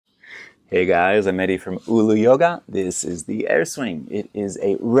Hey guys, I'm Eddie from ULU Yoga. This is the AirSwing. It is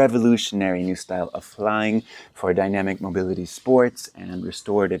a revolutionary new style of flying for dynamic mobility sports and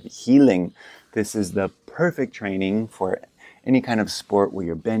restorative healing. This is the perfect training for any kind of sport where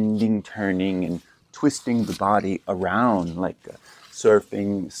you're bending, turning, and twisting the body around, like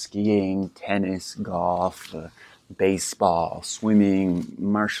surfing, skiing, tennis, golf, baseball, swimming,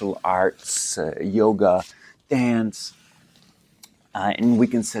 martial arts, yoga, dance. And we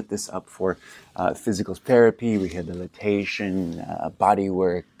can set this up for physical therapy, rehabilitation,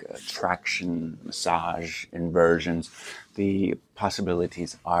 bodywork, traction, massage, inversions. The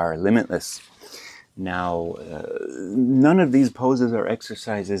possibilities are limitless. Now, none of these poses or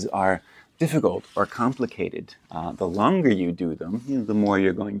exercises are difficult or complicated. The longer you do them, the more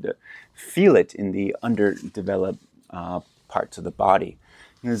you're going to feel it in the underdeveloped parts of the body.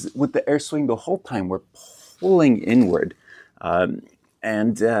 Because with the AirSwing, the whole time we're pulling inward.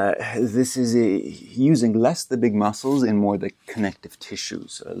 This is using less the big muscles and more the connective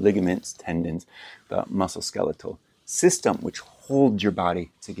tissues, ligaments, tendons, the musculoskeletal system, which hold your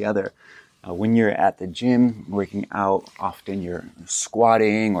body together. When you're at the gym working out, often you're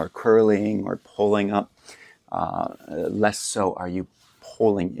squatting or curling or pulling up. Less so are you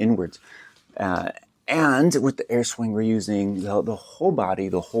pulling inwards. And with the AirSwing, we're using the whole body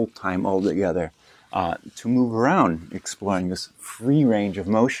the whole time all together. To move around, exploring this free range of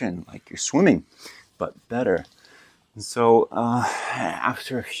motion, like you're swimming, but better. And so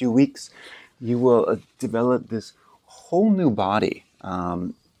after a few weeks, you will develop this whole new body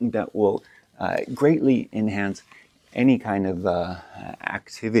that will greatly enhance any kind of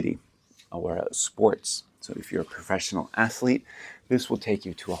activity or sports. So if you're a professional athlete, this will take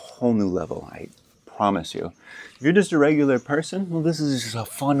you to a whole new level, I promise you. If you're just a regular person, well, this is just a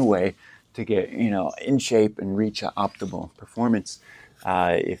fun way to get, in shape and reach an optimal performance.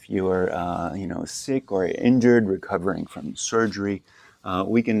 If you are, sick or injured, recovering from surgery,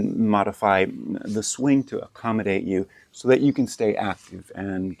 we can modify the swing to accommodate you so that you can stay active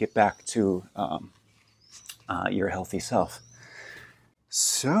and get back to your healthy self.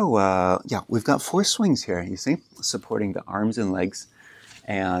 So, we've got 4 swings here, you see, supporting the arms and legs.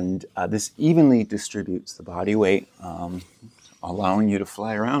 And this evenly distributes the body weight, allowing you to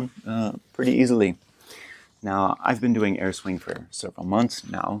fly around pretty easily. Now, I've been doing AirSwing for several months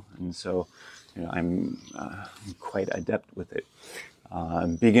now, and so I'm quite adept with it.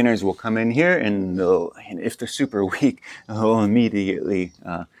 Beginners will come in here, and if they're super weak, they'll immediately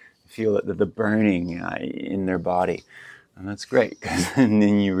feel the burning in their body. And that's great, because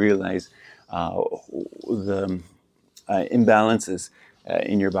then you realize the imbalances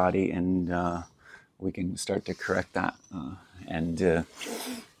in your body, and we can start to correct that and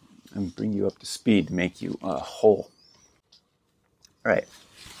bring you up to speed, make you whole. All right.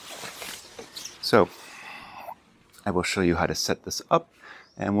 So I will show you how to set this up,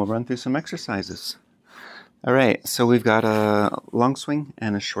 and we'll run through some exercises. All right. So we've got a long swing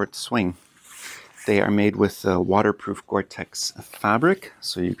and a short swing. They are made with waterproof Gore-Tex fabric,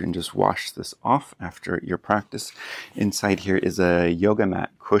 so you can just wash this off after your practice. Inside here is a yoga mat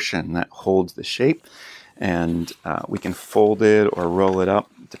cushion that holds the shape, and we can fold it or roll it up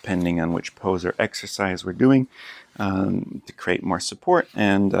depending on which pose or exercise we're doing to create more support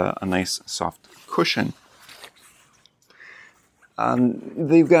and a nice soft cushion.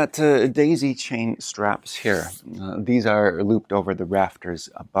 They've got daisy chain straps here. These are looped over the rafters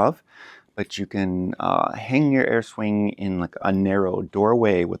above, but you can hang your AirSwing in like a narrow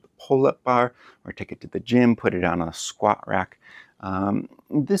doorway with a pull-up bar, or take it to the gym, put it on a squat rack.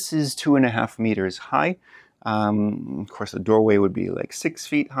 This is 2.5 meters high. Of course, the doorway would be like 6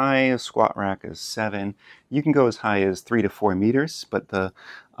 feet high. A squat rack is 7. You can go as high as 3 to 4 meters, but the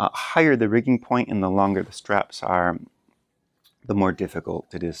higher the rigging point and the longer the straps are, the more difficult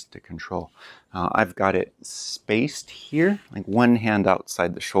it is to control. I've got it spaced here, like one hand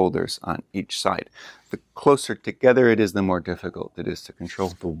outside the shoulders on each side. The closer together it is, the more difficult it is to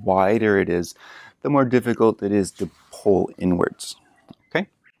control. The wider it is, the more difficult it is to pull inwards. Okay?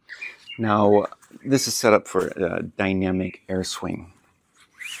 Now, this is set up for a dynamic AirSwing.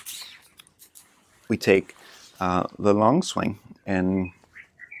 We take the long swing and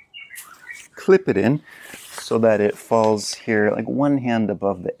clip it in so that it falls here like one hand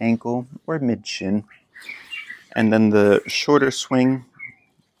above the ankle or mid-shin. And then the shorter swing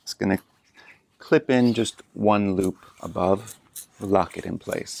is going to clip in just one loop above, lock it in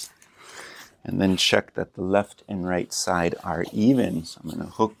place. And then check that the left and right side are even. So I'm going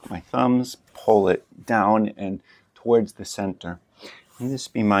to hook my thumbs, pull it down and towards the center. And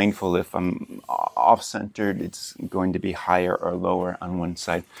just be mindful if I'm off-centered, it's going to be higher or lower on one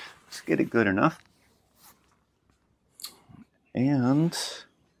side. Let's get it good enough. And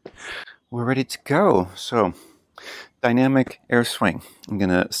we're ready to go. So, dynamic air swing. I'm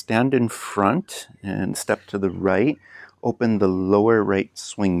going to stand in front and step to the right. Open the lower right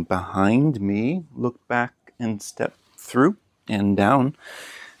swing behind me. Look back and step through and down.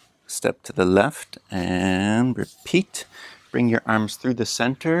 Step to the left and repeat. Bring your arms through the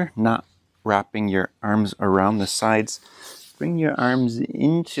center, not wrapping your arms around the sides. Bring your arms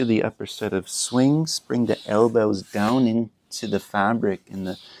into the upper set of swings. Bring the elbows down into the fabric, and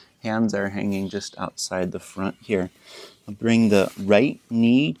the hands are hanging just outside the front here. Bring the right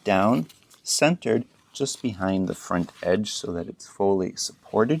knee down, centered just behind the front edge so that it's fully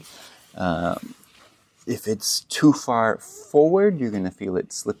supported. If it's too far forward, you're going to feel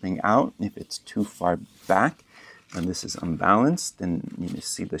it slipping out. If it's too far back, and this is unbalanced, then you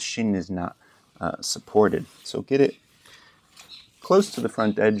see the shin is not supported. So get it close to the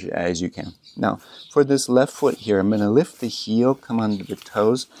front edge as you can. Now, for this left foot here, I'm going to lift the heel, come under the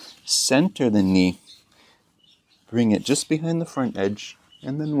toes, center the knee, bring it just behind the front edge,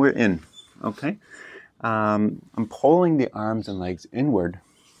 and then we're in, okay? I'm pulling the arms and legs inward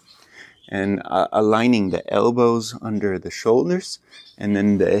and aligning the elbows under the shoulders, and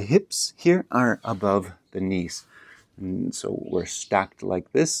then the hips here are above the knees. And so we're stacked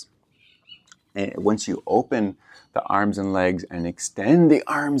like this. And once you open the arms and legs and extend the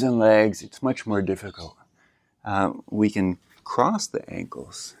arms and legs, it's much more difficult. We can cross the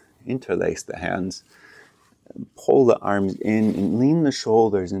ankles, interlace the hands, pull the arms in and lean the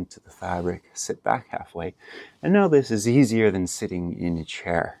shoulders into the fabric, sit back halfway. And now this is easier than sitting in a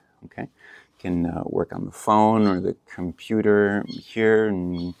chair, okay? You can work on the phone or the computer here,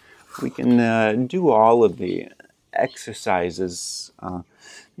 and we can do all of the exercises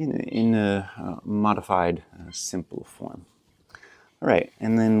in a modified, simple form. All right,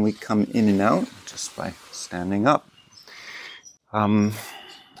 and then we come in and out just by standing up. All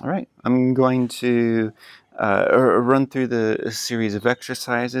right, I'm going to run through the series of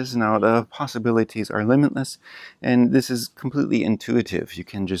exercises. Now, the possibilities are limitless, and this is completely intuitive. You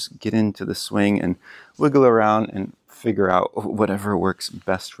can just get into the swing and wiggle around and figure out whatever works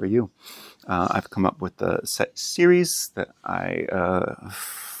best for you. I've come up with a set series that I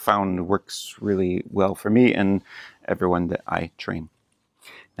found works really well for me and everyone that I train.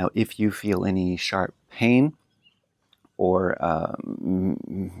 Now, if you feel any sharp pain or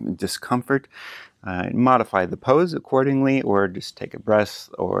discomfort, modify the pose accordingly, or just take a breath,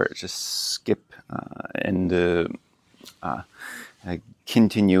 or just skip and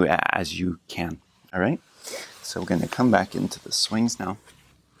continue as you can. All right? So we're going to come back into the swings now.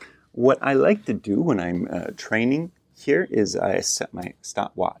 What I like to do when I'm training here is I set my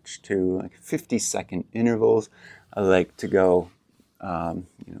stopwatch to like 50-second intervals. I like to go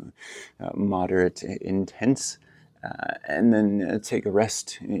moderate, intense, and then take a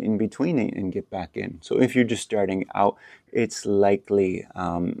rest in between and get back in. So if you're just starting out, it's likely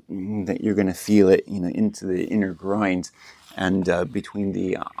that you're going to feel it, into the inner groins and between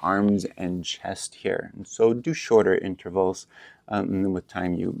the arms and chest here. And so do shorter intervals, and then with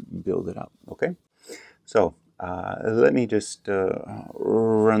time you build it up. Okay, so let me just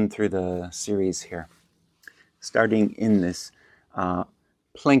run through the series here, starting in this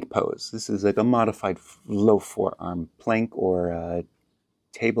plank pose. This is like a modified low forearm plank, or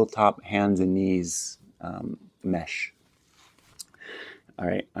tabletop hands and knees mesh. All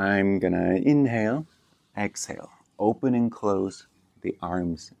right, I'm gonna inhale, exhale, open and close the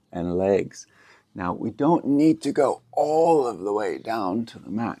arms and legs. Now, we don't need to go all of the way down to the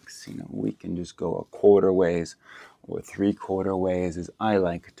max. We can just go a quarter ways or 3/4 ways, as I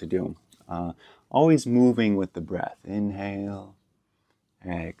like to do. Always moving with the breath. Inhale,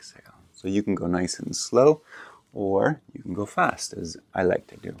 exhale. So you can go nice and slow, or you can go fast, as I like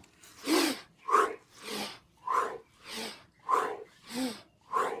to do.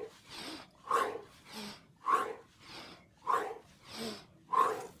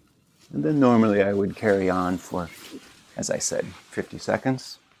 And then normally I would carry on for, as I said, 50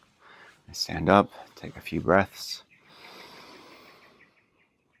 seconds. I stand up, take a few breaths.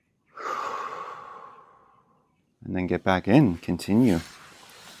 And then get back in, continue.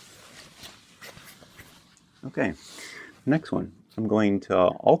 Okay, next one. I'm going to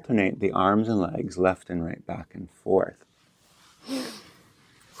alternate the arms and legs left and right, back and forth.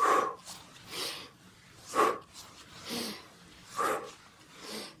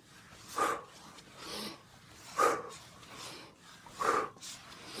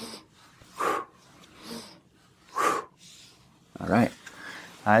 All right,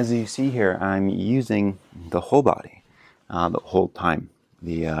 as you see here, I'm using the whole body the whole time.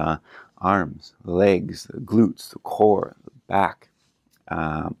 the arms, the legs, the glutes, the core, the back.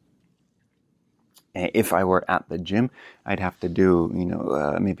 If I were at the gym, I'd have to do,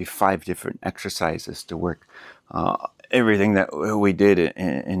 maybe 5 different exercises to work everything that we did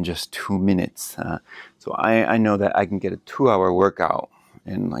in just 2 minutes. So I know that I can get a 2-hour workout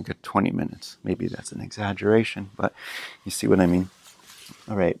in like a 20 minutes. Maybe that's an exaggeration, but you see what I mean.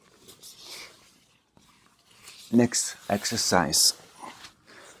 All right. Next exercise,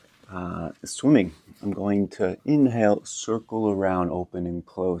 swimming. I'm going to inhale, circle around, open and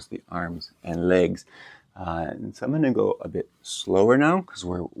close the arms and legs. And so I'm going to go a bit slower now because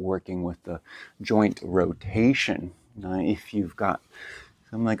we're working with the joint rotation. If you've got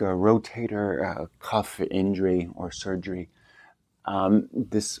something like a rotator cuff injury or surgery,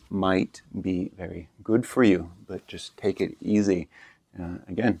 this might be very good for you, but just take it easy.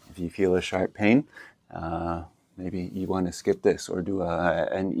 Again, if you feel a sharp pain, maybe you want to skip this or do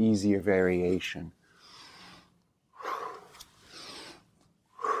an easier variation.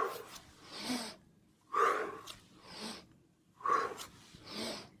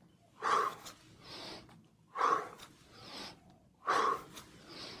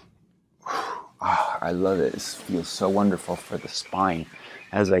 I love it. It feels so wonderful for the spine.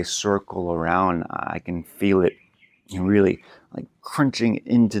 As I circle around, I can feel it really like crunching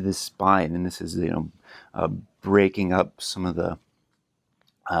into the spine. And this is, breaking up some of the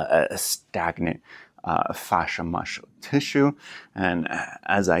stagnant fascia muscle tissue. And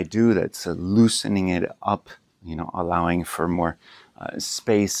as I do, that's loosening it up, allowing for more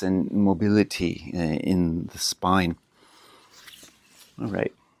space and mobility in the spine. All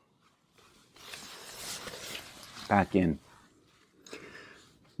right. Back in.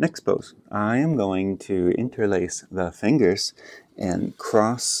 Next pose, I am going to interlace the fingers and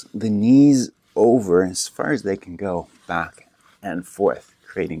cross the knees over as far as they can go, back and forth,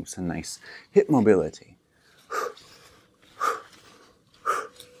 creating some nice hip mobility.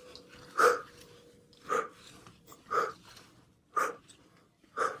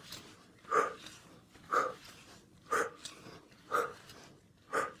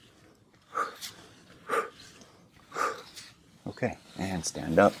 Okay, and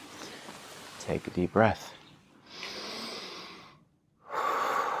stand up. Take a deep breath.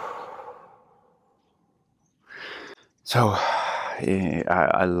 So,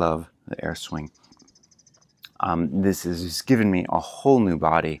 I love the AirSwing. This has given me a whole new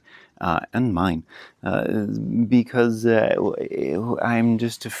body and mind because I'm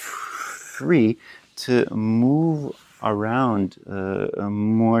just free to move around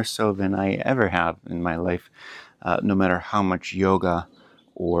more so than I ever have in my life. No matter how much yoga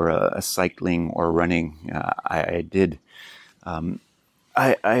or cycling or running I did,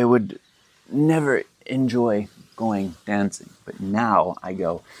 I would never enjoy going dancing. But now I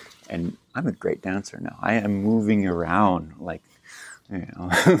go, and I'm a great dancer now. I am moving around like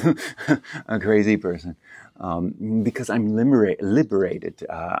a crazy person because I'm liberated.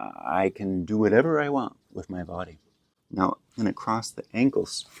 I can do whatever I want with my body. Now I'm going to cross the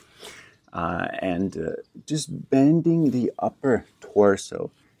ankles. And just bending the upper torso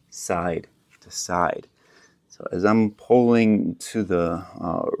side to side. So as I'm pulling to the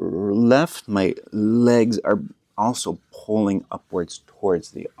left, my legs are also pulling upwards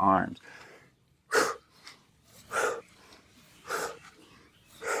towards the arms.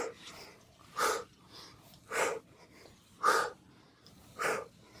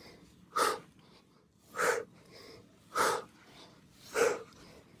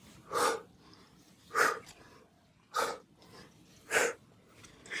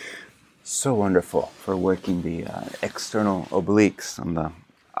 So wonderful for working the external obliques on the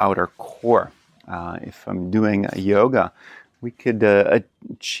outer core. If I'm doing a yoga, we could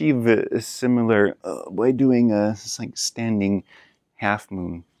achieve a similar by doing a like standing half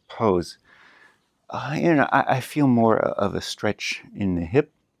moon pose. I feel more of a stretch in the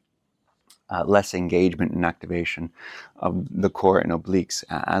hip, less engagement and activation of the core and obliques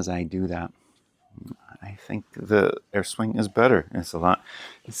as I do that. I think the AirSwing is better. It's a lot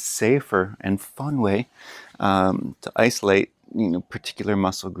safer and fun way to isolate, particular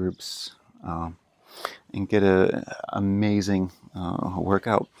muscle groups and get an amazing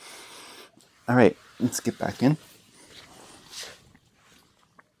workout. All right, let's get back in.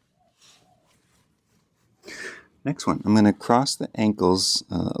 Next one, I'm going to cross the ankles,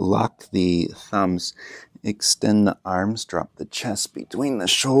 lock the thumbs, extend the arms, drop the chest between the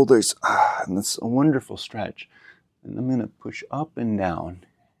shoulders. And that's a wonderful stretch. And I'm going to push up and down.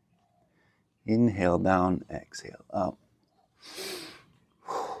 Inhale down, exhale up.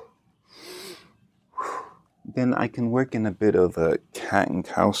 Then I can work in a bit of a cat and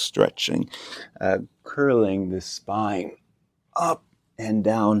cow stretching, curling the spine up and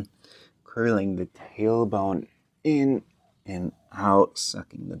down, curling the tailbone in and out,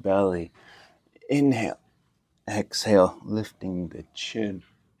 sucking the belly. Inhale, exhale, lifting the chin,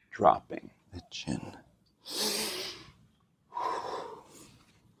 dropping the chin.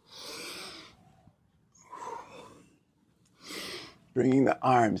 Bringing the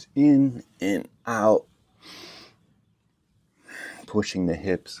arms in and out, pushing the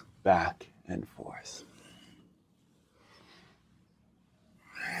hips back and forth.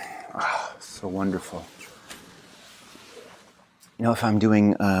 Ah, so wonderful. You know, if I'm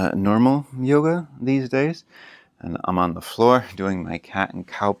doing normal yoga these days, and I'm on the floor doing my cat and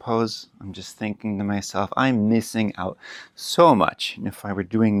cow pose, I'm just thinking to myself, I'm missing out so much. And if I were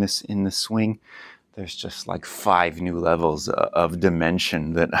doing this in the swing, there's just like 5 new levels of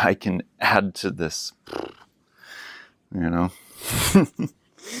dimension that I can add to this, you know.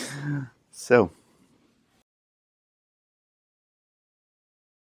 So,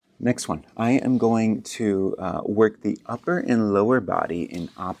 next one, I am going to work the upper and lower body in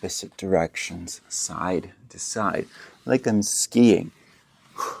opposite directions, side to side, like I'm skiing.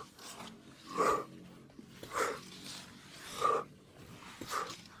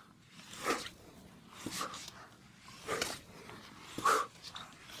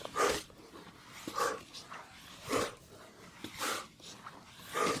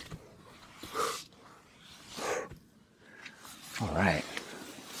 All right.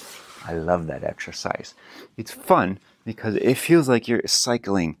 I love that exercise. It's fun because it feels like you're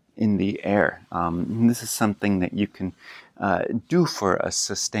cycling in the air. This is something that you can do for a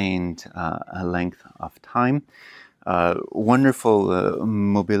sustained length of time. Wonderful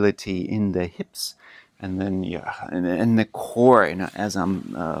mobility in the hips, and then and the core. As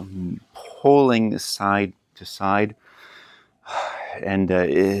I'm pulling side to side, and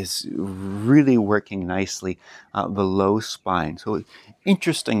is really working nicely the low spine. So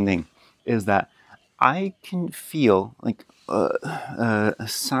interesting thing is that I can feel like a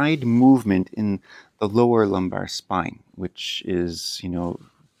side movement in the lower lumbar spine, which is, you know,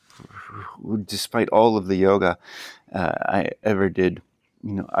 despite all of the yoga I ever did,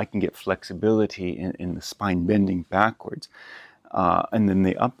 you know, I can get flexibility in the spine bending backwards. And then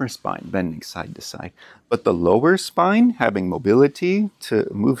the upper spine bending side to side. But the lower spine having mobility to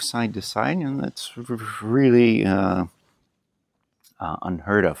move side to side, and that's really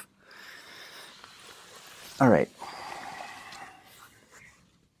unheard of. All right.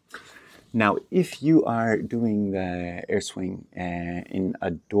 Now, if you are doing the AirSwing in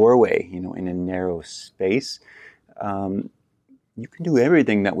a doorway, you know, in a narrow space, you can do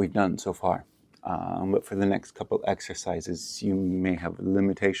everything that we've done so far. But for the next couple exercises, you may have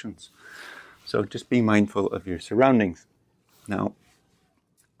limitations. So just be mindful of your surroundings. Now,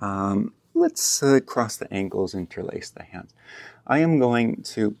 let's cross the ankles, interlace the hands. I am going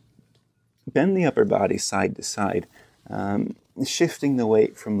to bend the upper body side to side, shifting the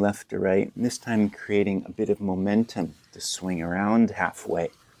weight from left to right, this time creating a bit of momentum to swing around halfway.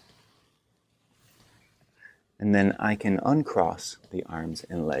 And then I can uncross the arms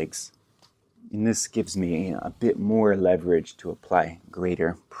and legs. And this gives me a bit more leverage to apply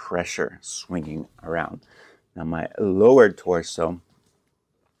greater pressure swinging around. Now my lower torso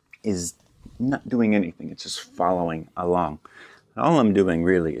is not doing anything. It's just following along. All I'm doing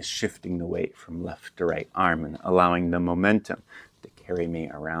really is shifting the weight from left to right arm and allowing the momentum to carry me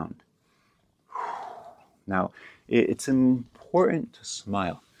around. Now, it's important to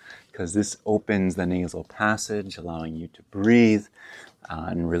smile because this opens the nasal passage, allowing you to breathe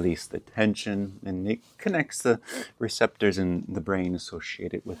and release the tension, and it connects the receptors in the brain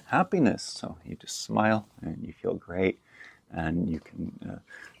associated with happiness. So you just smile and you feel great, and you can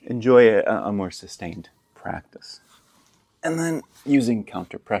enjoy a more sustained practice. And then using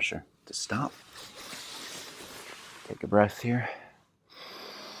counter pressure to stop. Take a breath here.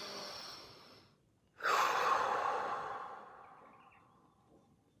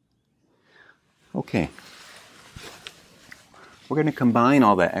 Okay. We're going to combine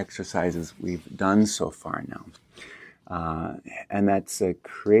all the exercises we've done so far now. And that's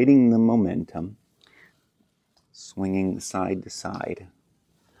creating the momentum, swinging side to side,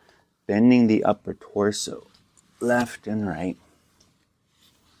 bending the upper torso left and right,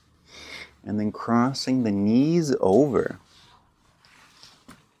 and then crossing the knees over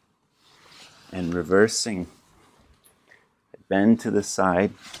and reversing. Bend to the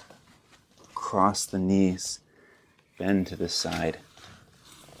side, cross the knees, bend to the side,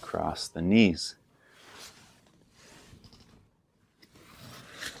 cross the knees.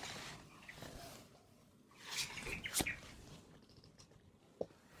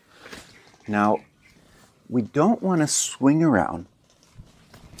 Now, we don't want to swing around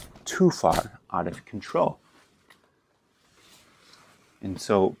too far out of control. And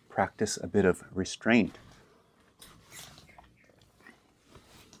so practice a bit of restraint.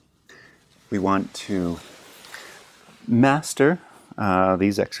 We want to master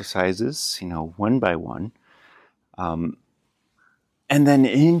these exercises, one by one, and then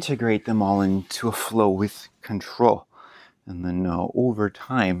integrate them all into a flow with control. And then over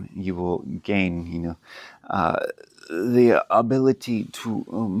time, you will gain, the ability to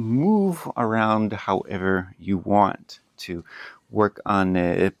move around however you want, to work on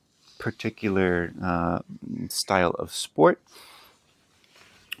a particular style of sport,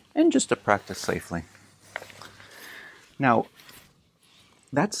 and just to practice safely. Now,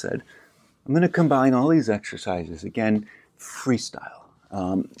 that said, I'm going to combine all these exercises, again, freestyle.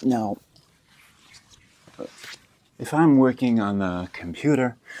 Now, if I'm working on the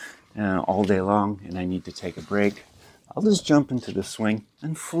computer all day long and I need to take a break, I'll just jump into the swing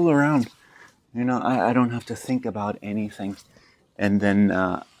and fool around. I don't have to think about anything. And then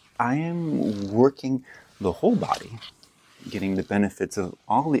I am working the whole body, getting the benefits of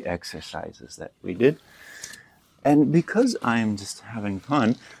all the exercises that we did. And because I'm just having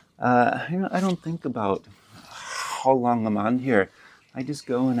fun, I don't think about how long I'm on here. I just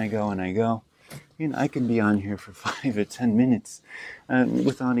go and I go and I go. I can be on here for 5 or 10 minutes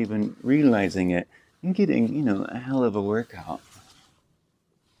without even realizing it and getting, a hell of a workout.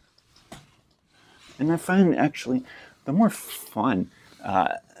 And I find actually the more fun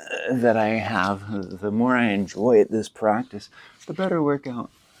that I have, the more I enjoy this practice, the better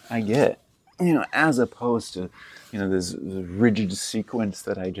workout I get. As opposed to, this rigid sequence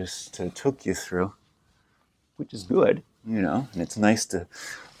that I just took you through, which is good, and it's nice to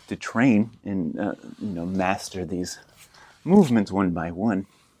train and, master these movements one by one.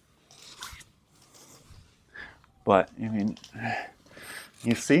 But,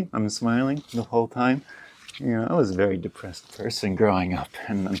 you see, I'm smiling the whole time. I was a very depressed person growing up,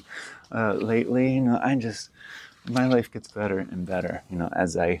 and lately, my life gets better and better,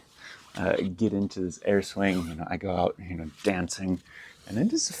 as I get into this AirSwing. I go out, dancing, and I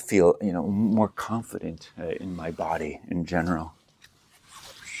just feel, more confident in my body in general.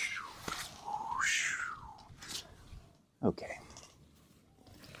 Okay.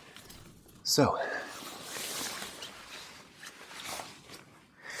 So,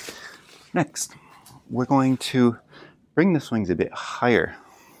 next, we're going to bring the swings a bit higher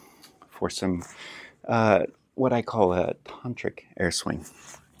for some, what I call a tantric air swing.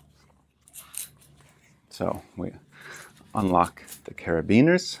 So we unlock the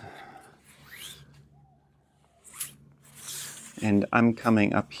carabiners, and I'm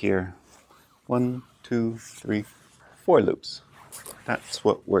coming up here 1, 2, 3, 4 loops. That's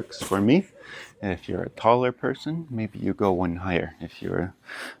what works for me. And if you're a taller person, maybe you go one higher. If you're a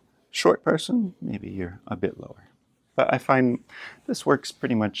short person, maybe you're a bit lower. But I find this works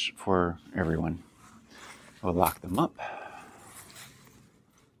pretty much for everyone. We'll lock them up.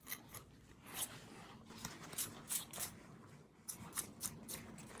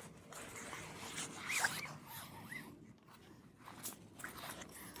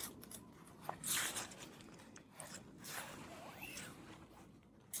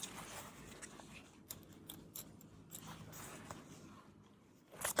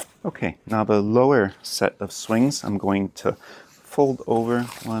 Okay, now the lower set of swings, I'm going to fold over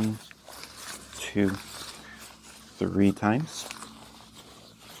 1, 2, 3 times.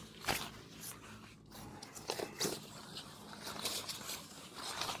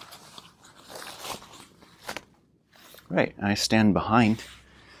 Right, I stand behind.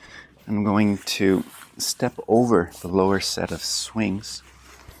 I'm going to step over the lower set of swings.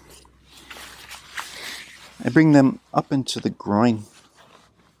 I bring them up into the groin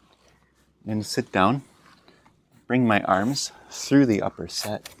and sit down. Bring my arms through the upper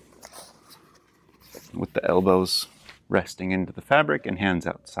set with the elbows resting into the fabric and hands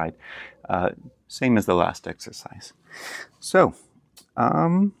outside. Same as the last exercise. So,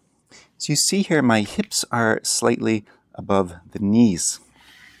 as you see here, my hips are slightly above the knees.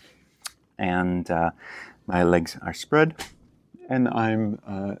 And my legs are spread. And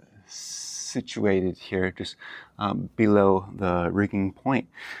I'm situated here just below the rigging point.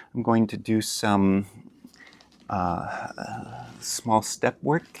 I'm going to do some small step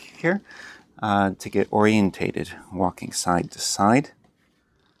work here to get orientated, walking side to side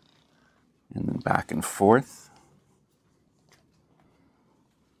and then back and forth,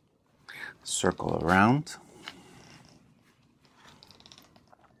 circle around,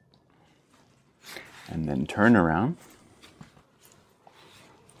 and then turn around.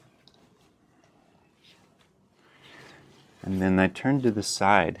 And then I turn to the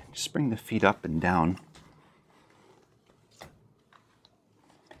side. Just bring the feet up and down.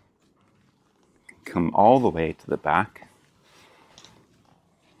 Come all the way to the back.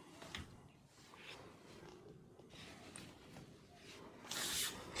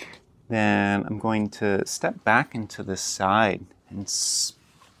 Then I'm going to step back into the side and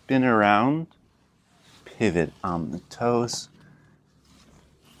spin around, pivot on the toes.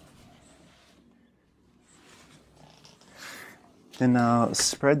 Then I'll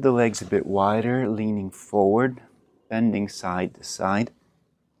spread the legs a bit wider, leaning forward, bending side to side.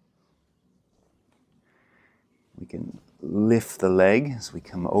 We can lift the leg as we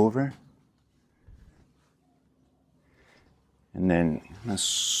come over. And then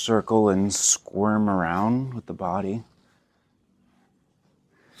circle and squirm around with the body.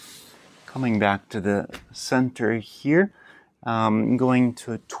 Coming back to the center here, I'm going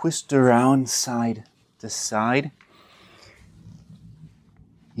to twist around side to side.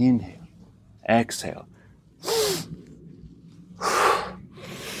 Inhale, exhale.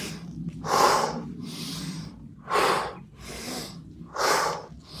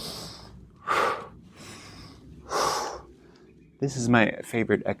 This is my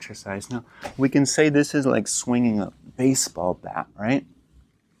favorite exercise. Now, we can say this is like swinging a baseball bat, right?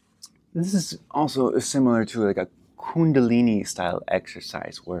 This is also similar to like a Kundalini style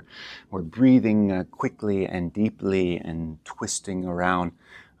exercise where we're breathing quickly and deeply and twisting around.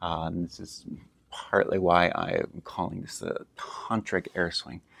 This is partly why I am calling this a tantric air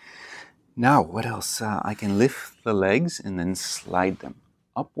swing. Now, what else? I can lift the legs and then slide them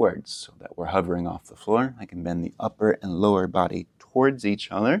upwards so that we're hovering off the floor. I can bend the upper and lower body towards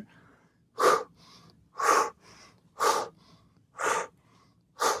each other.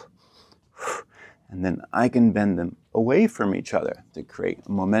 And then I can bend them away from each other to create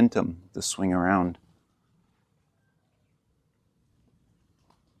momentum to swing around.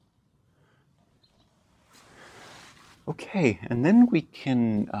 Okay, and then we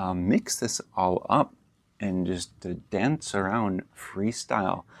can mix this all up and just dance around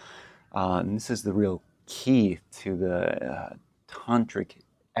freestyle. And this is the real key to the tantric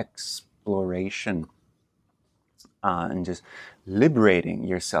exploration and just liberating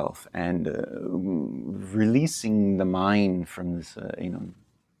yourself and releasing the mind from this,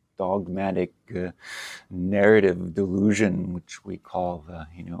 dogmatic narrative delusion, which we call the,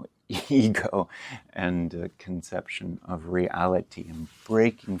 ego and conception of reality, and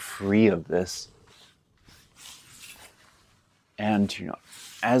breaking free of this. And,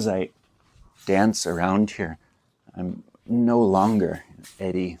 as I dance around here, I'm no longer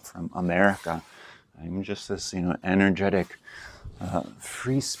Eddie from America. I'm just this, energetic,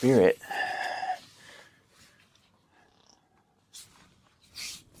 free spirit.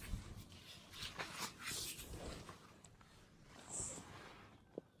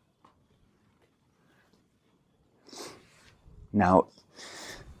 Now,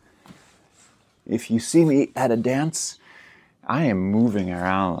 if you see me at a dance, I am moving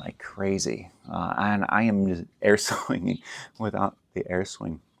around like crazy, and I am just air swinging without the air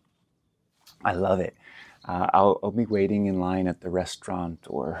swing. I love it. I'll be waiting in line at the restaurant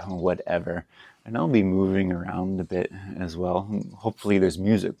or whatever, and I'll be moving around a bit as well. Hopefully there's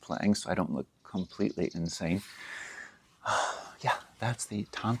music playing so I don't look completely insane. Yeah, that's the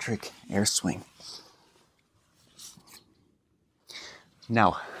tantric air swing.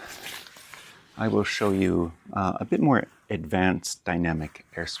 Now, I will show you a bit more advanced dynamic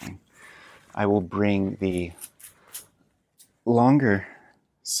air swing. I will bring the longer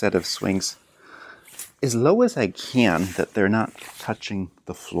set of swings as low as I can, that they're not touching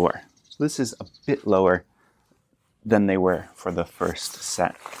the floor. So this is a bit lower than they were for the first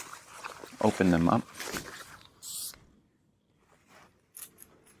set. Open them up.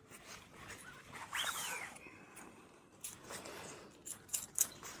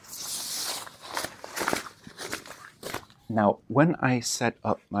 Now, when I set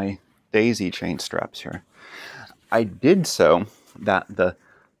up my daisy chain straps here, I did so that the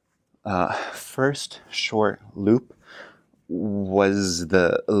first short loop was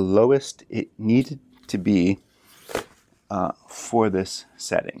the lowest it needed to be for this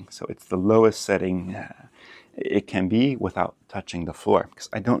setting. So it's the lowest setting it can be without touching the floor, because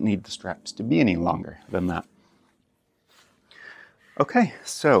I don't need the straps to be any longer than that. Okay,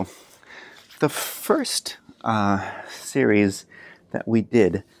 so the first series that we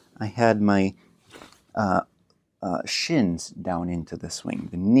did, I had my shins down into the swing,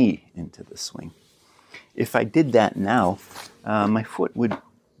 the knee into the swing. If I did that now, my foot would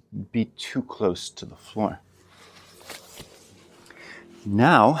be too close to the floor.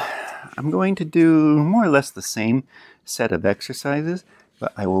 Now, I'm going to do more or less the same set of exercises,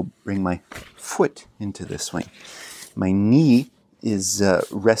 but I will bring my foot into the swing. My knee is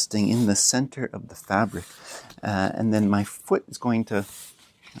resting in the center of the fabric, and then my foot is going to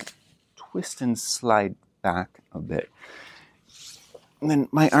twist and slide back a bit. And then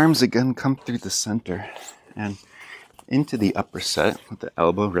my arms again come through the center and into the upper set with the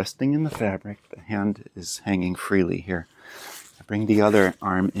elbow resting in the fabric. The hand is hanging freely here. I bring the other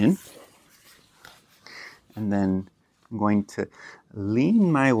arm in, and then I'm going to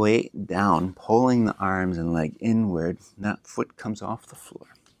lean my weight down, pulling the arms and leg inward. And that foot comes off the floor.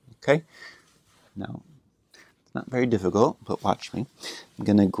 Okay? Now, it's not very difficult, but watch me. I'm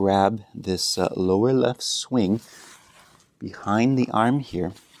going to grab this lower left swing behind the arm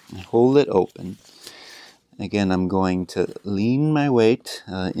here and hold it open. Again, I'm going to lean my weight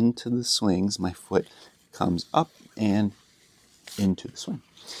into the swings. My foot comes up and into the swing.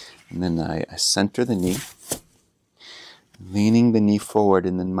 And then I center the knee, leaning the knee forward,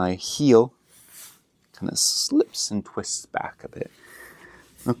 and then my heel kind of slips and twists back a bit.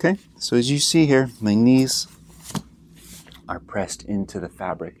 Okay, so as you see here, my knees are pressed into the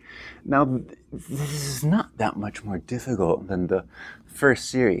fabric. Now, this is not that much more difficult than the first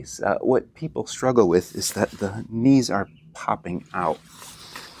series. What people struggle with is that the knees are popping out.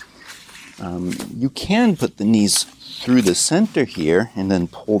 You can put the knees through the center here and then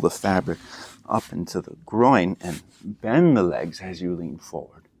pull the fabric up into the groin and bend the legs as you lean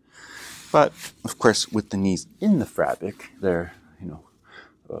forward. But, of course, with the knees in the fabric, they're,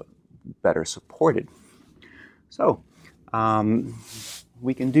 better supported. So,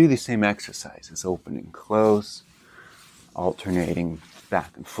 we can do the same exercises, open and close, alternating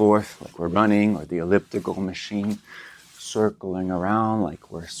back and forth like we're running, or the elliptical machine, circling around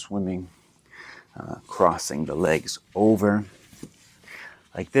like we're swimming, crossing the legs over.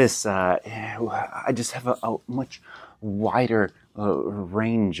 Like this, I just have a much wider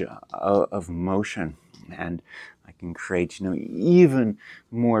range of motion, and I can create, even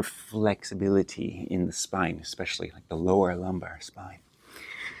more flexibility in the spine, especially like the lower lumbar spine.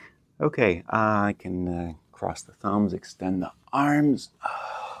 Okay, I can cross the thumbs, extend the arms,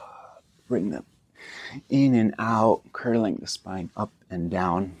 bring them in and out, curling the spine up and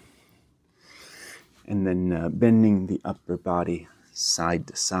down, and then bending the upper body side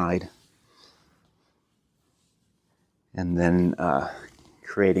to side, and then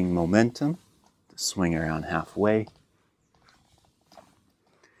creating momentum to swing around halfway,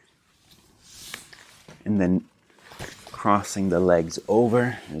 and then crossing the legs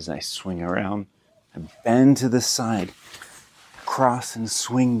over as I swing around. I bend to the side, cross and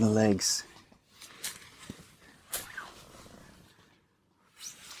swing the legs.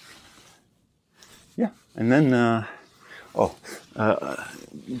 Yeah, and then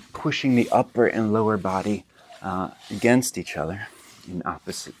pushing the upper and lower body against each other in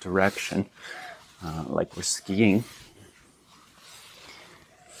opposite direction, like we're skiing.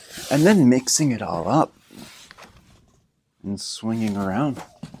 And then mixing it all up and swinging around.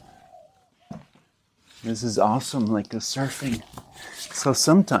 This is awesome, like a surfing. So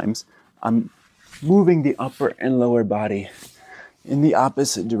sometimes I'm moving the upper and lower body in the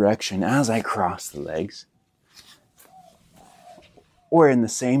opposite direction as I cross the legs, or in the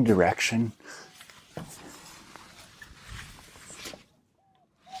same direction.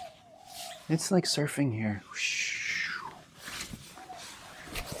 It's like surfing here.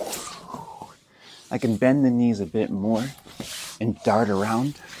 I can bend the knees a bit more and dart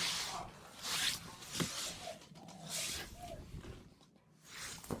around.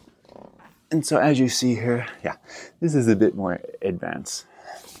 And so as you see here, yeah, this is a bit more advanced.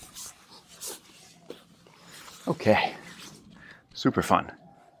 Okay, super fun.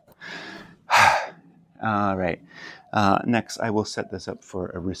 All right, next I will set this up for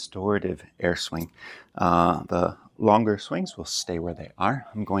a restorative air swing. The longer swings will stay where they are.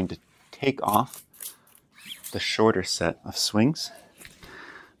 I'm going to take off the shorter set of swings,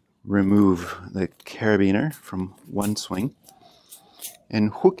 remove the carabiner from one swing,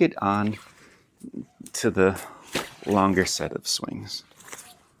 and hook it on to the longer set of swings.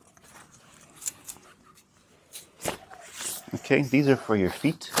 Okay, these are for your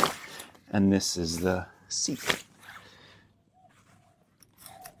feet, and this is the seat.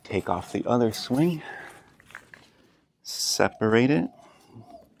 Take off the other swing, separate it,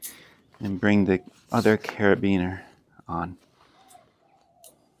 and bring the other carabiner on.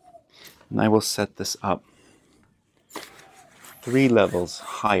 And I will set this up 3 levels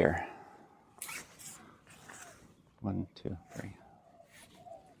higher. 1, 2, 3.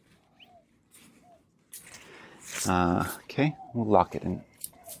 Okay, we'll lock it in.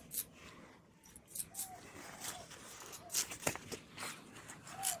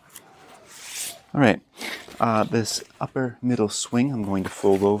 All right, this upper middle swing, I'm going to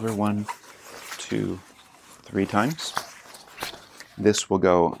fold over 1, 2, 3 times. This will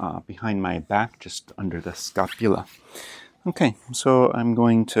go behind my back, just under the scapula. Okay, so I'm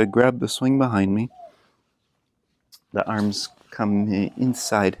going to grab the swing behind me. The arms come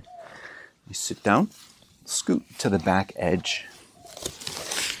inside. You sit down, scoot to the back edge,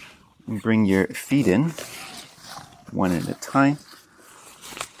 and bring your feet in, one at a time.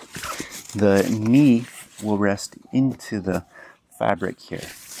 The knee will rest into the fabric here.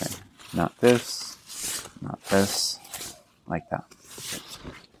 Okay. Not this, like that.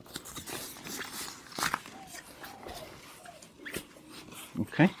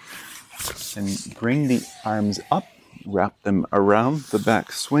 Okay. And bring the arms up, wrap them around the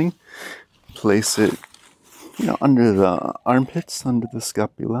back swing, place it, under the armpits, under the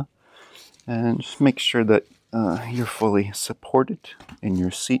scapula, and just make sure that you're fully supported in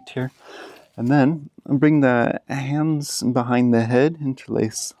your seat here. And then bring the hands behind the head,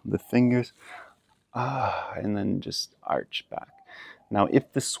 interlace the fingers, and then just arch back. Now,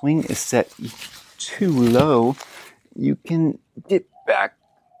 if the swing is set too low, you can dip back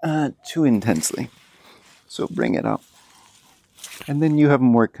too intensely. So bring it up. And then you have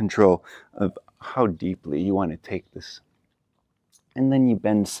more control of how deeply you want to take this. And then you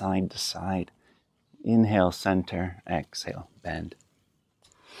bend side to side. Inhale, center, exhale, bend.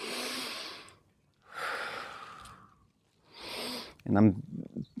 And I'm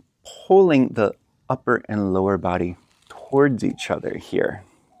pulling the upper and lower body towards each other here,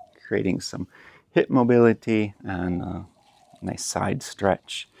 creating some hip mobility and a nice side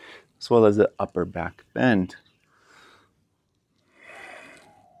stretch, as well as the upper back bend.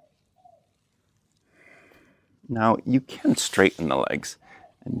 Now, you can straighten the legs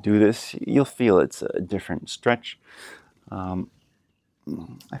and do this. You'll feel it's a different stretch. I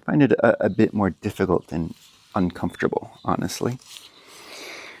find it a bit more difficult and uncomfortable, honestly.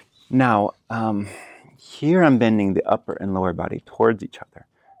 Now, here I'm bending the upper and lower body towards each other,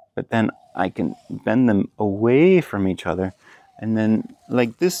 but then I can bend them away from each other, and then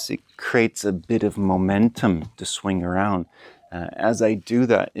like this, it creates a bit of momentum to swing around. As I do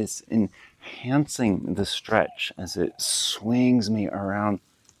that, it's enhancing the stretch as it swings me around.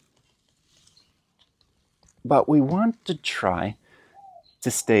 But we want to try to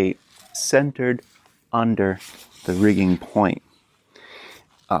stay centered under the rigging point,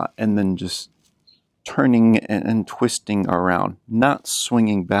 and then just turning and twisting around, not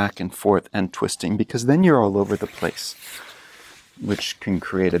swinging back and forth and twisting, because then you're all over the place, which can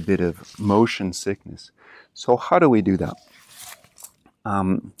create a bit of motion sickness. So how do we do that?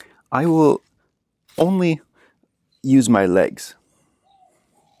 I will only use my legs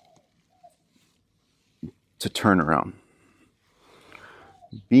to turn around,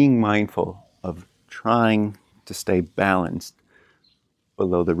 being mindful of trying to stay balanced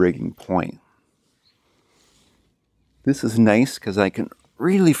below the rigging point. This is nice because I can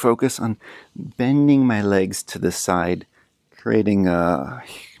really focus on bending my legs to the side, creating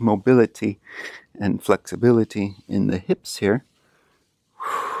mobility and flexibility in the hips here.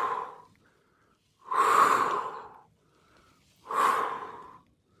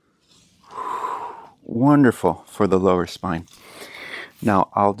 Wonderful for the lower spine. Now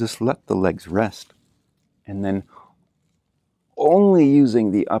I'll just let the legs rest, and then only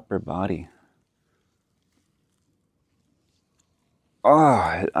using the upper body.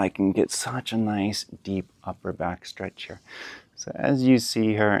 I can get such a nice deep upper back stretch here. So as you see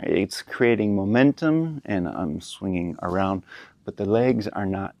here, it's creating momentum and I'm swinging around, but the legs are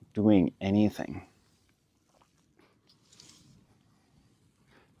not doing anything.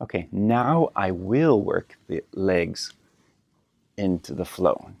 Okay, now I will work the legs into the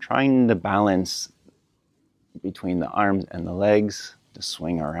flow, trying to balance between the arms and the legs to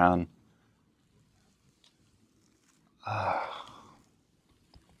swing around.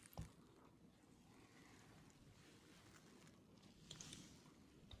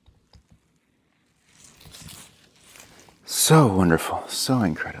 So wonderful, so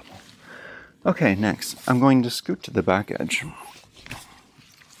incredible. Okay, next, I'm going to scoot to the back edge.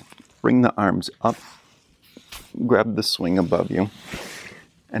 Bring the arms up, grab the swing above you,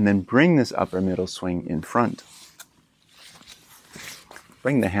 and then bring this upper middle swing in front.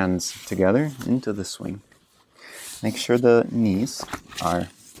 Bring the hands together into the swing. Make sure the knees are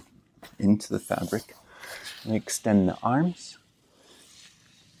into the fabric. And extend the arms.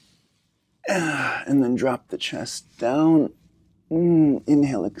 And then drop the chest down.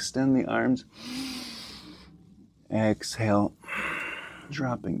 Inhale, extend the arms. Exhale,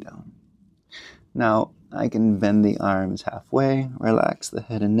 dropping down. Now, I can bend the arms halfway, relax the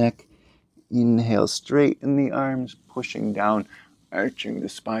head and neck, Inhale, straighten the arms, pushing down, arching the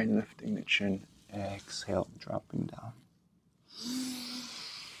spine, lifting the chin. Exhale, dropping down.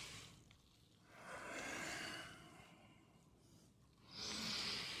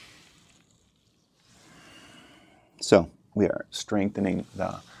 So we are strengthening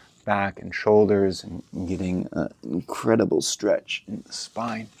the back and shoulders and getting an incredible stretch in the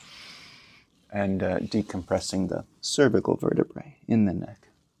spine and decompressing the cervical vertebrae in the neck.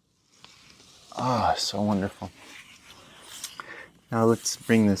 Ah, so wonderful. Now let's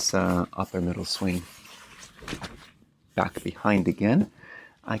bring this upper middle swing back behind again.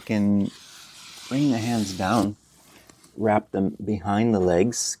 I can bring the hands down, wrap them behind the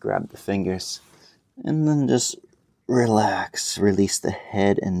legs, grab the fingers, and then just relax, release the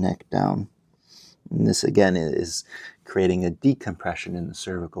head and neck down. And this again is creating a decompression in the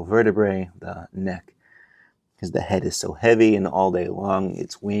cervical vertebrae, the neck, because the head is so heavy and all day long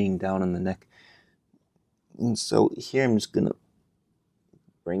it's weighing down on the neck. And so here I'm just going to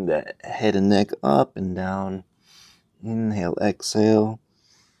bring the head and neck up and down. Inhale, exhale.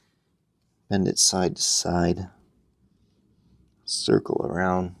 Bend it side to side. Circle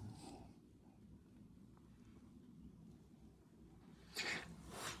around.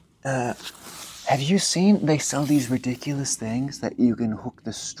 Have you seen, they sell these ridiculous things that you can hook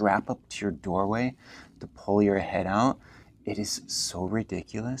the strap up to your doorway to pull your head out? It is so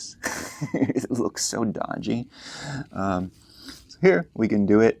ridiculous. It looks so dodgy. So here we can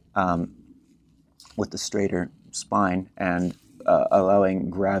do it with the straighter spine and allowing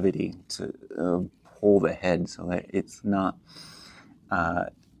gravity to pull the head so that it's not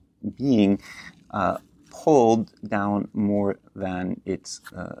being pulled down more than it's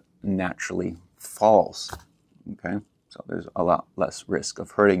naturally falls. Okay, so there's a lot less risk of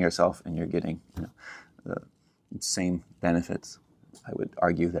hurting yourself, and you're getting the same benefits. I would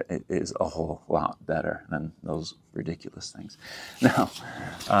argue that it is a whole lot better than those ridiculous things. Now,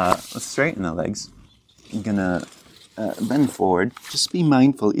 let's straighten the legs. I'm gonna bend forward. Just be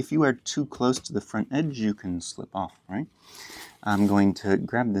mindful, if you are too close to the front edge, you can slip off, right? I'm going to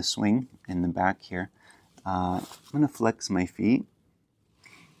grab the swing in the back here. I'm gonna flex my feet,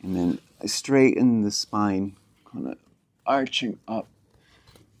 and then I straighten the spine, kind of arching up,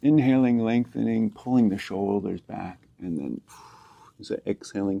 inhaling, lengthening, pulling the shoulders back, and then so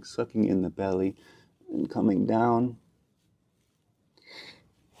exhaling, sucking in the belly, and coming down.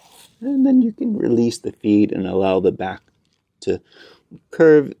 And then you can release the feet and allow the back to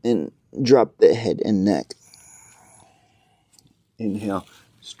curve and drop the head and neck. Inhale,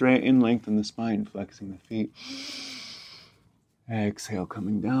 straighten, lengthen the spine, flexing the feet. Exhale,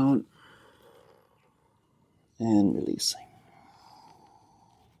 coming down and releasing.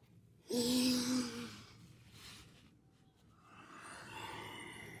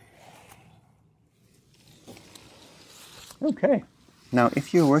 Okay, now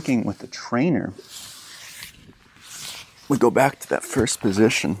if you're working with a trainer, we go back to that first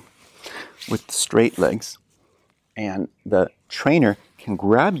position with the straight legs, and the trainer can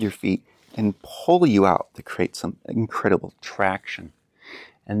grab your feet and pull you out to create some incredible traction.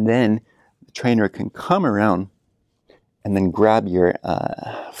 And then the trainer can come around and then grab your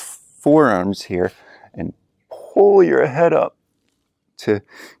forearms here and pull your head up to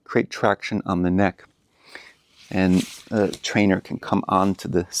create traction on the neck. And the trainer can come onto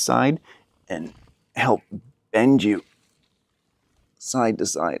the side and help bend you side to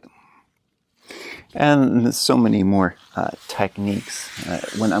side. And there's so many more techniques.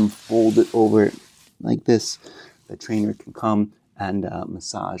 When I'm folded over like this, the trainer can come and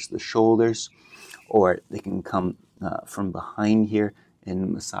massage the shoulders, or they can come from behind here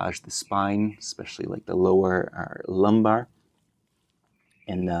and massage the spine, especially like the lower or lumbar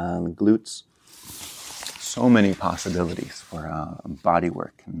and the glutes. So many possibilities for body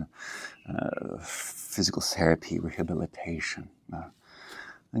work and physical therapy, rehabilitation.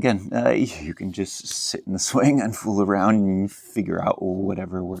 Again, you can just sit in the swing and fool around and figure out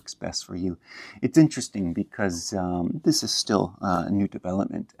whatever works best for you. It's interesting because this is still a new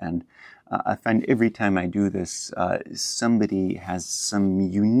development, and I find every time I do this, somebody has some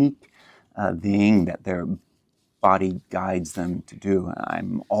unique thing that their body guides them to do.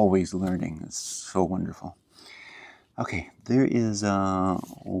 I'm always learning. It's so wonderful. Okay, there is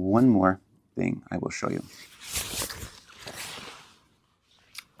one more thing I will show you.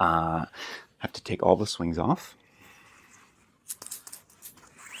 Have to take all the swings off.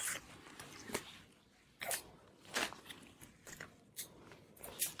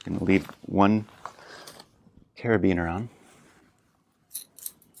 I'm gonna leave one carabiner on.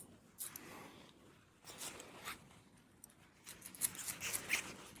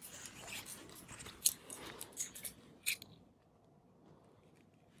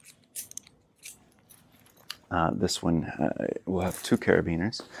 This one will have 2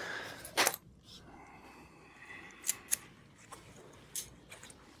 carabiners.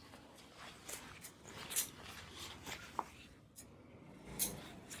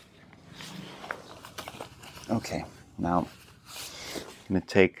 Okay, now I'm going to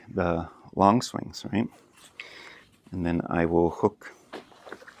take the long swings, right? And then I will hook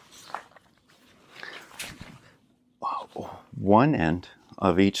one end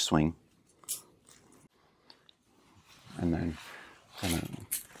of each swing. And then I'm going to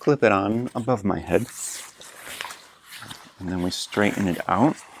clip it on above my head. And then we straighten it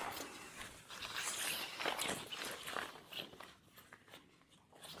out.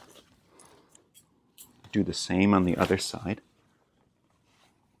 Do the same on the other side.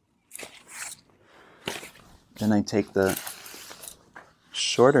 Then I take the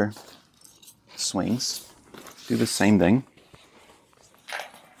shorter swings, do the same thing.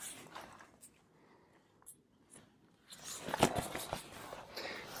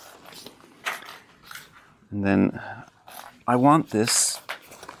 And then I want this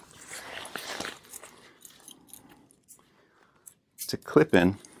to clip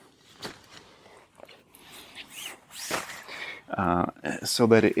in so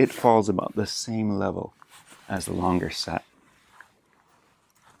that it falls about the same level as the longer set.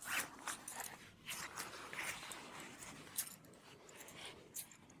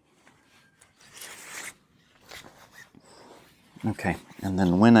 Okay, and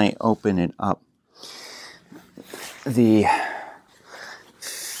then when I open it up, the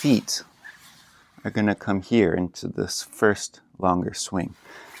feet are going to come here into this first longer swing.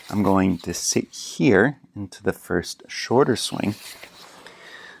 I'm going to sit here into the first shorter swing.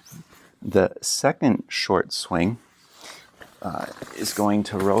 The second short swing is going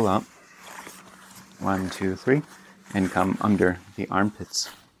to roll up, 1, 2, 3, and come under the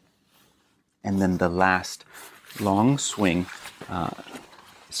armpits. And then the last long swing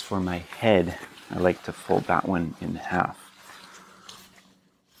is for my head. I like to fold that one in half.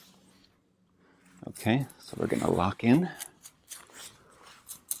 Okay, so we're going to lock in.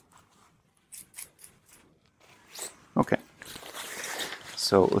 Okay,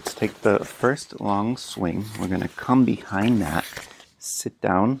 so let's take the first long swing. We're going to come behind that, sit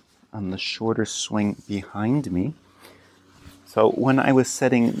down on the shorter swing behind me. So when I was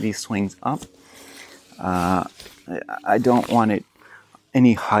setting these swings up, I don't want it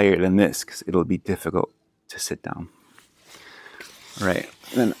any higher than this because it'll be difficult to sit down. All right,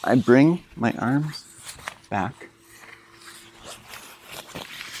 then I bring my arms back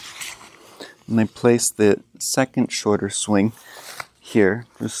and I place the second shorter swing here,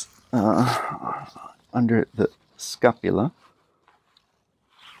 just under the scapula.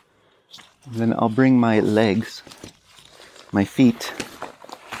 And then I'll bring my legs, my feet,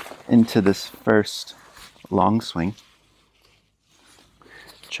 into this first long swing.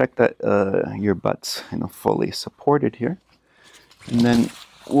 Check that your butt's fully supported here. And then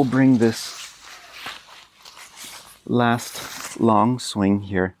we'll bring this last long swing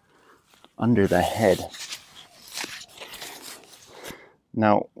here under the head.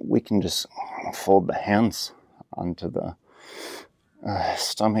 Now we can just fold the hands onto the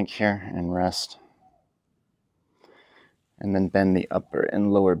stomach here and rest. And then bend the upper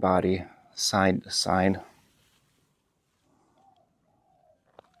and lower body side to side.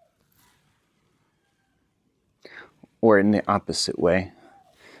 Or in the opposite way.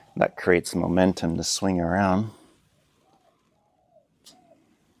 That creates momentum to swing around.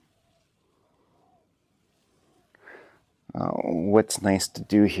 What's nice to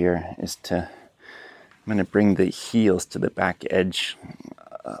do here is I'm going to bring the heels to the back edge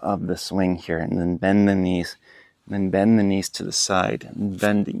of the swing here and then bend the knees. Then bend the knees to the side and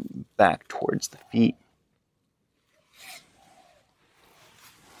bending back towards the feet.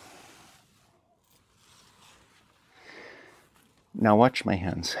 Now watch my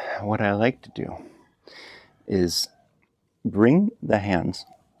hands. What I like to do is bring the hands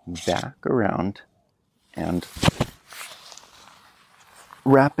back around and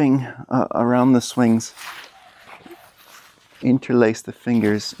wrapping around the swings, interlace the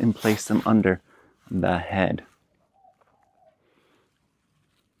fingers and place them under the head.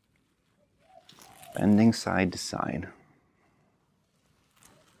 Bending side to side.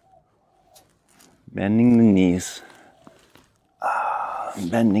 Bending the knees.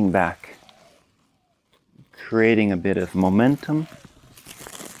 Bending back. Creating a bit of momentum.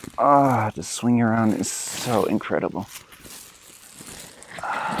 To swing around is so incredible.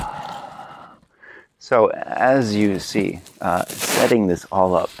 So as you see, setting this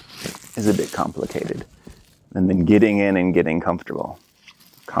all up is a bit complicated. And then getting in and getting comfortable.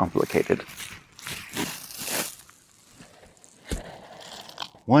 Complicated.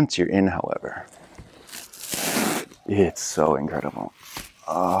 Once you're in, however, it's so incredible.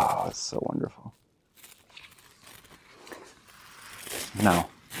 Oh, it's so wonderful. Now,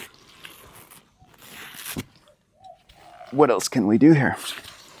 what else can we do here?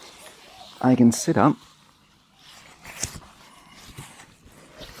 I can sit up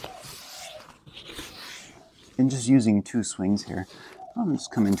and just using 2 swings here, I'll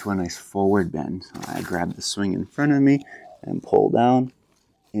just come into a nice forward bend. So I grab the swing in front of me and pull down.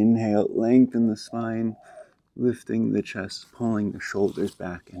 Inhale, lengthen the spine, lifting the chest, pulling the shoulders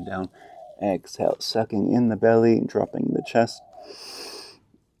back and down. Exhale, sucking in the belly, dropping the chest.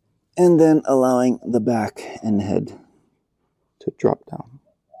 And then allowing the back and head to drop down.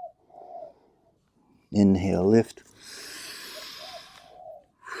 Inhale, lift.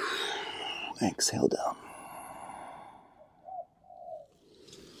 Exhale, down.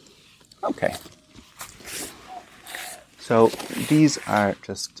 Okay. So these are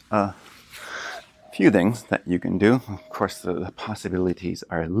just a few things that you can do. Of course, the possibilities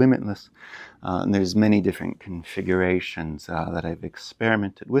are limitless. And there's many different configurations that I've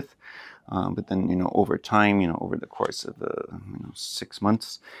experimented with. But then, over time, over the course of 6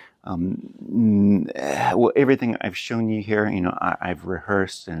 months, well, everything I've shown you here, I've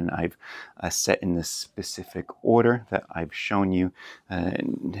rehearsed and I've set in this specific order that I've shown you,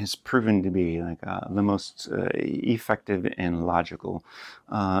 and has proven to be like the most effective and logical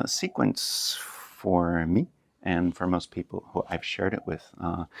sequence for me and for most people who I've shared it with.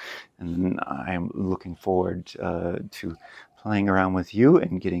 And I'm looking forward to playing around with you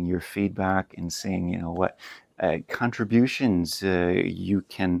and getting your feedback and seeing, what contributions you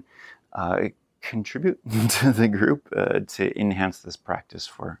can contribute to the group to enhance this practice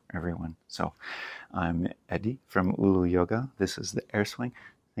for everyone. So I'm Eddie from ULU Yoga. This is the AirSwing.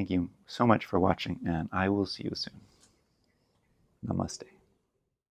 Thank you so much for watching, and I will see you soon. Namaste.